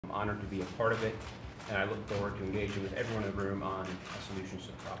I'm honored to be a part of it, and I look forward to engaging with everyone in the room on solutions to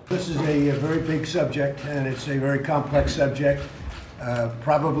the problem. This is a very big subject, and it's a very complex subject,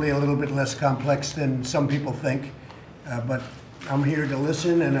 probably a little bit less complex than some people think, but I'm here to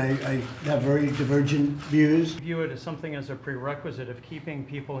listen, and I have very divergent views. I view it as something as a prerequisite of keeping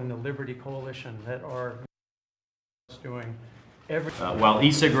people in the Liberty Coalition that are doing everything. While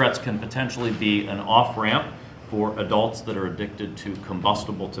e-cigarettes can potentially be an off-ramp for adults that are addicted to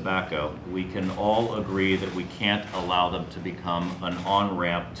combustible tobacco, we can all agree that we can't allow them to become an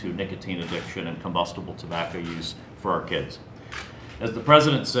on-ramp to nicotine addiction and combustible tobacco use for our kids. As the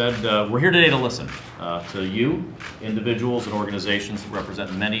President said, we're here today to listen to you, individuals and organizations that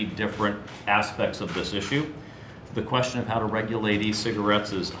represent many different aspects of this issue. The question of how to regulate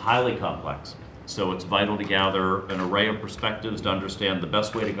e-cigarettes is highly complex, so it's vital to gather an array of perspectives to understand the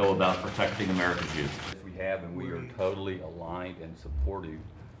best way to go about protecting America's youth. We have, and we are totally aligned and supportive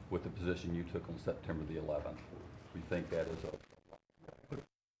with the position you took on September the 11th. We think that is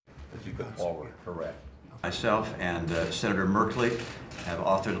as you go forward, correct. Myself and Senator Merkley have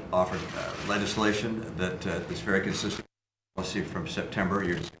offered legislation that is very consistent with policy from September,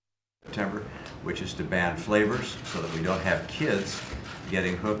 which is to ban flavors so that we don't have kids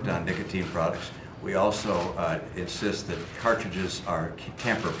getting hooked on nicotine products. We also insist that cartridges are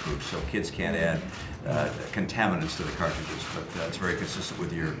tamper-proof, so kids can't add contaminants to the cartridges, but that's very consistent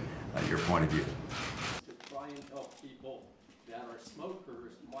with your point of view. To try and help people that are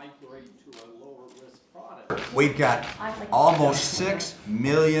smokers migrate to a lower risk product. We've got almost 6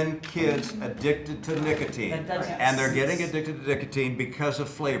 million kids addicted to nicotine, and they're getting addicted to nicotine because of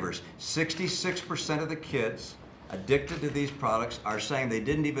flavors. 66% of the kids addicted to these products are saying they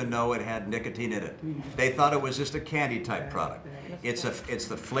didn't even know it had nicotine in it. They thought it was just a candy type product. It's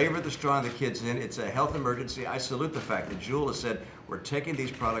the flavor that's drawing the kids in. It's a health emergency. I salute the fact that Juul has said we're taking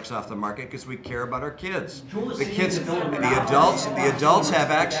these products off the market because we care about our kids. The kids, the adults have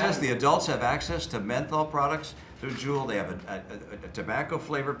access. The adults have access to menthol products through Juul. They have a tobacco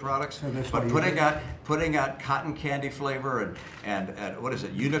flavored products, but putting out cotton candy flavor and what is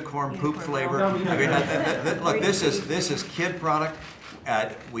it, unicorn poop flavor. I mean, look, this is kid product.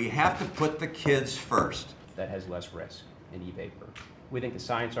 We have to put the kids first. That has less risk in e-vapor. We think the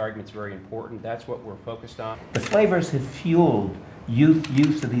science argument's very important. That's what we're focused on. The flavors have fueled youth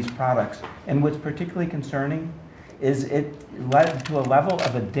use of these products, and what's particularly concerning is it led to a level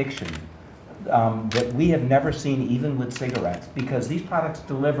of addiction that we have never seen even with cigarettes, because these products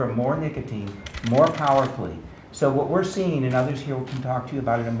deliver more nicotine more powerfully. So what we're seeing, and others here can talk to you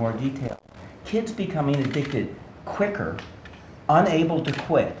about it in more detail, kids becoming addicted quicker, unable to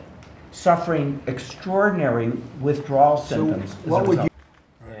quit, suffering extraordinary withdrawal symptoms. What would you?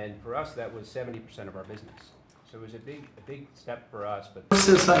 And for us, that was 70% of our business. So it was a big step for us. But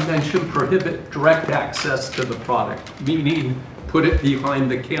As I mentioned, prohibit direct access to the product, meaning put it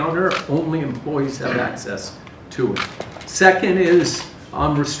behind the counter, only employees have access to it. Second is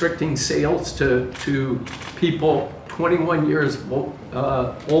restricting sales to people 21 years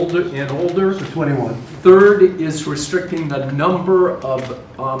older and older. So 21. Third is restricting the number of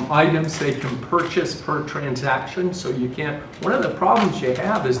items they can purchase per transaction. So you can't, one of the problems you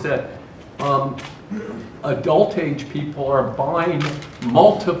have is that adult age people are buying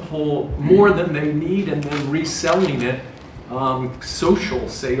more than they need and then reselling it, social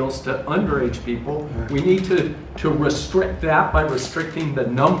sales to underage people. We need to restrict that by restricting the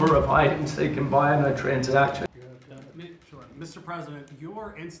number of items they can buy in a transaction. Sure. Mr. President,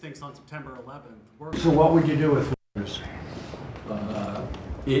 your instincts on September 11th were... So what would you do with this?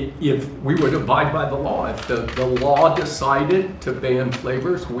 If we would abide by the law, if the law decided to ban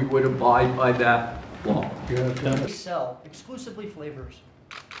flavors, we would abide by that law. We sell exclusively flavors.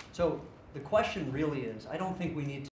 So the question really is, I don't think we need to